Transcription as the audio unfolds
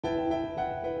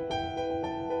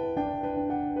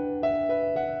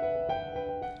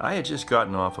I had just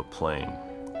gotten off a plane,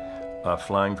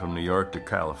 flying from New York to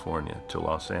California to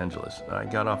Los Angeles. I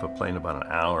got off a plane about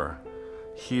an hour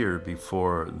here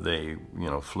before they,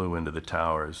 flew into the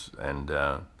towers. And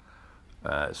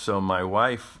so my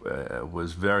wife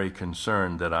was very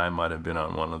concerned that I might have been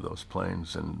on one of those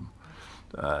planes. And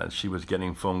she was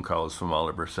getting phone calls from all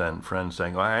of her friends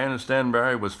saying, "Oh, I understand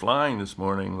Barry was flying this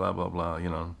morning, blah, blah, blah,"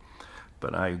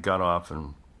 But I got off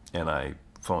and I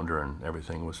phoned her and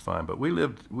everything was fine. But we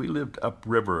lived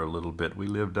upriver a little bit. We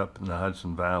lived up in the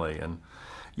Hudson Valley, and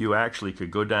you actually could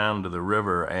go down to the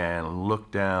river and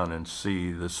look down and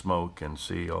see the smoke and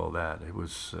see all that. It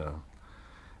was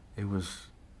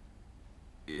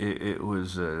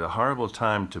a horrible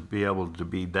time to be able to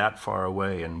be that far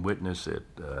away and witness it,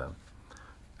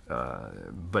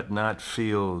 but not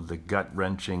feel the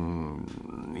gut-wrenching,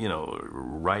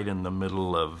 right in the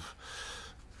middle of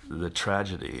the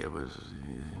tragedy. It was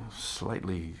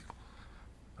slightly,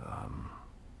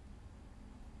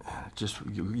 just,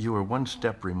 you were one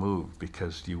step removed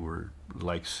because you were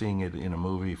like seeing it in a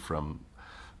movie from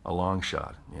a long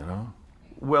shot,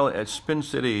 Well, Spin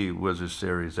City was a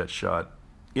series that shot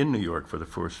in New York for the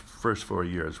first 4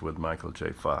 years with Michael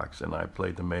J. Fox, and I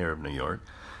played the mayor of New York.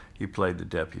 He played the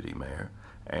deputy mayor.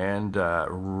 And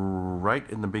right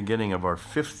in the beginning of our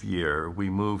 5th year, we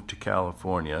moved to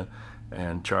California,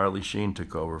 and Charlie Sheen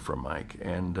took over for Mike.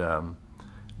 And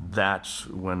that's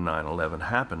when 9/11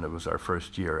 happened. It was our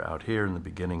first year out here in the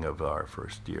beginning of our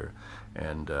first year.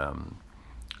 And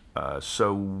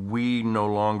so we no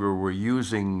longer were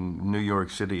using New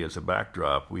York City as a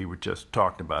backdrop. We were just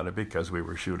talking about it because we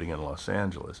were shooting in Los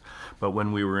Angeles. But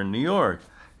when we were in New York,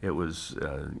 it was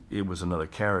another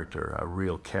character, a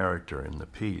real character in the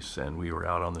piece. And we were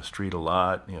out on the street a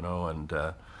lot, and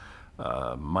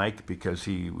Mike, because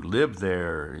he lived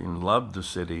there and loved the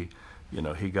city,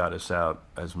 he got us out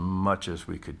as much as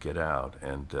we could get out.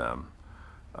 And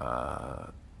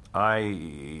I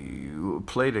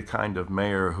played a kind of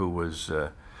mayor who was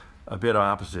a bit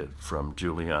opposite from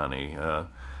Giuliani.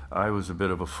 I was a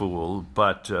bit of a fool,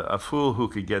 but a fool who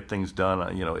could get things done,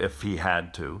 if he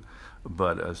had to,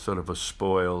 but a sort of a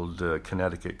spoiled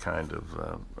Connecticut kind of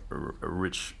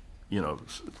rich,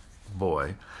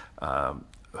 boy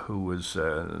who was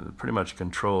pretty much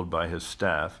controlled by his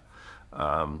staff.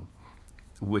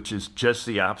 Which is just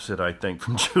the opposite, I think,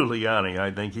 from Giuliani. I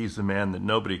think he's the man that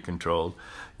nobody controlled,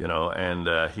 and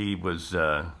he was,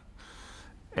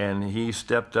 and he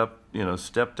stepped up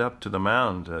to the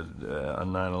mound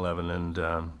on 9/11 and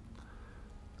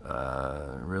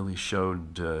really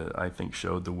showed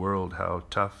the world how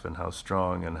tough and how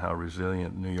strong and how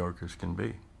resilient New Yorkers can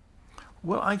be.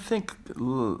 Well, I think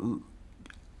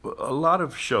a lot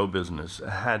of show business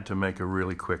had to make a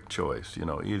really quick choice.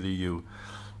 Either you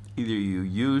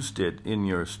used it in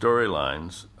your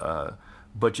storylines,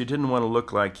 but you didn't want to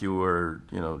look like you were,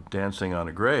 dancing on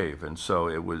a grave. And so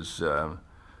it was,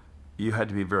 you had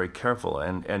to be very careful.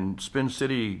 And Spin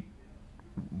City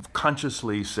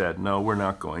consciously said, no, we're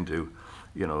not going to,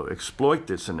 exploit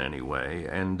this in any way.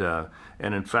 And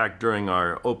in fact, during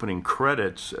our opening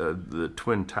credits, the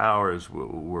Twin Towers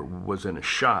was in a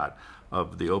shot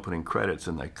of the opening credits,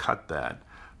 and they cut that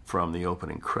from the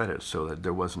opening credits so that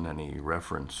there wasn't any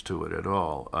reference to it at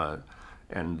all.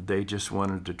 And they just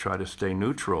wanted to try to stay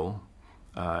neutral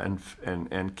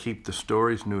and keep the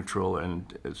stories neutral,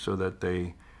 and so that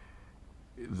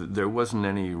there wasn't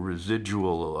any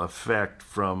residual effect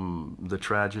from the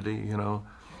tragedy,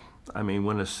 I mean,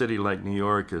 when a city like New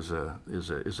York is a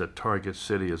target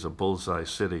city, is a bullseye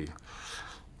city,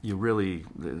 you really,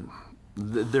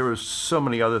 there were so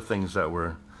many other things that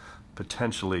were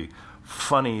potentially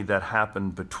funny that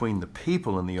happened between the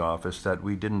people in the office that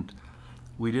we didn't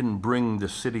bring the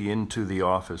city into the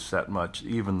office that much,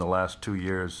 even the last 2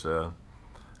 years.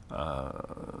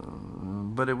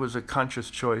 But it was a conscious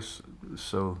choice,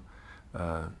 so,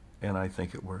 and I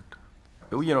think it worked.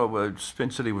 Spin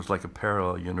City was like a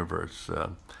parallel universe.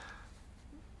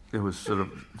 It was sort of,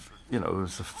 it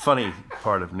was a funny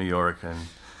part of New York, and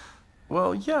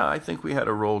well, yeah, I think we had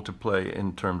a role to play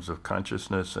in terms of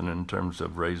consciousness and in terms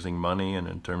of raising money and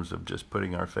in terms of just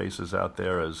putting our faces out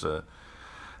there as a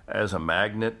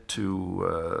magnet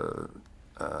to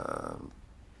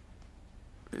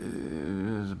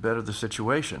better the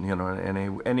situation, in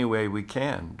any way we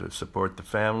can, to support the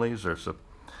families or,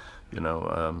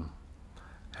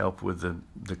 help with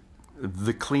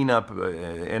the cleanup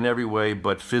in every way,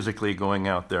 but physically going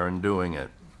out there and doing it.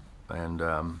 And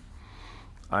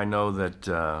I know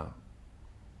that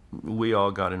we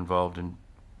all got involved in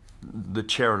the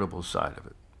charitable side of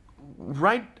it.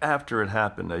 Right after it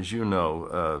happened, as you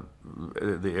know,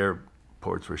 the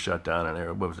ports were shut down,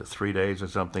 and what was it, 3 days or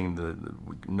something?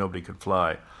 Nobody could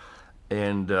fly,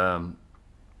 and and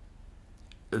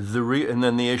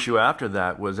then the issue after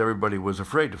that was everybody was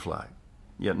afraid to fly.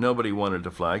 Yet nobody wanted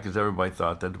to fly because everybody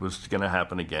thought that it was going to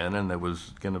happen again, and there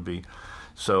was going to be.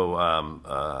 So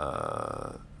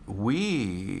a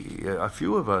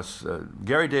few of us,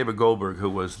 Gary David Goldberg, who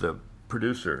was the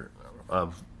producer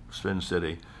of Spin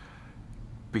City,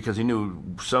 because he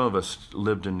knew some of us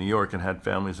lived in New York and had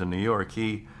families in New York,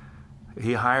 he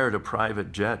hired a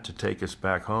private jet to take us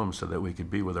back home so that we could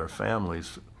be with our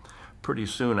families pretty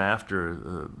soon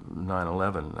after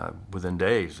 9/11, within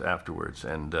days afterwards.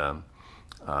 And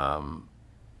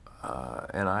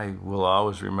I will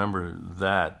always remember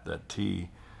that he,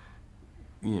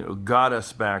 got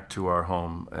us back to our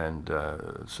home, and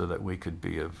so that we could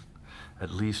be of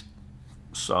at least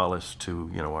solace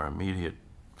to, our immediate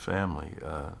family,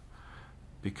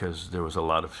 because there was a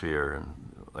lot of fear and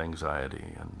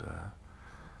anxiety,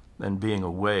 and being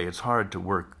away. It's hard to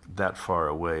work that far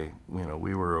away.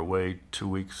 We were away 2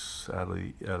 weeks out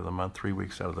of the month, 3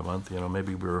 weeks out of the month.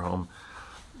 Maybe we were home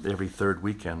every third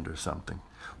weekend or something.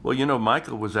 Well,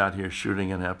 Michael was out here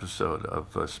shooting an episode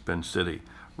of Spin City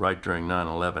right during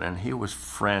 9/11, and he was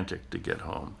frantic to get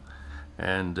home.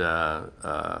 And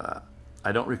I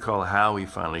don't recall how he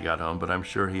finally got home, but I'm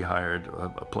sure he hired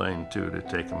a plane too to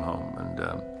take him home. And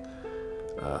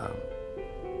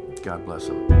God bless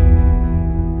him.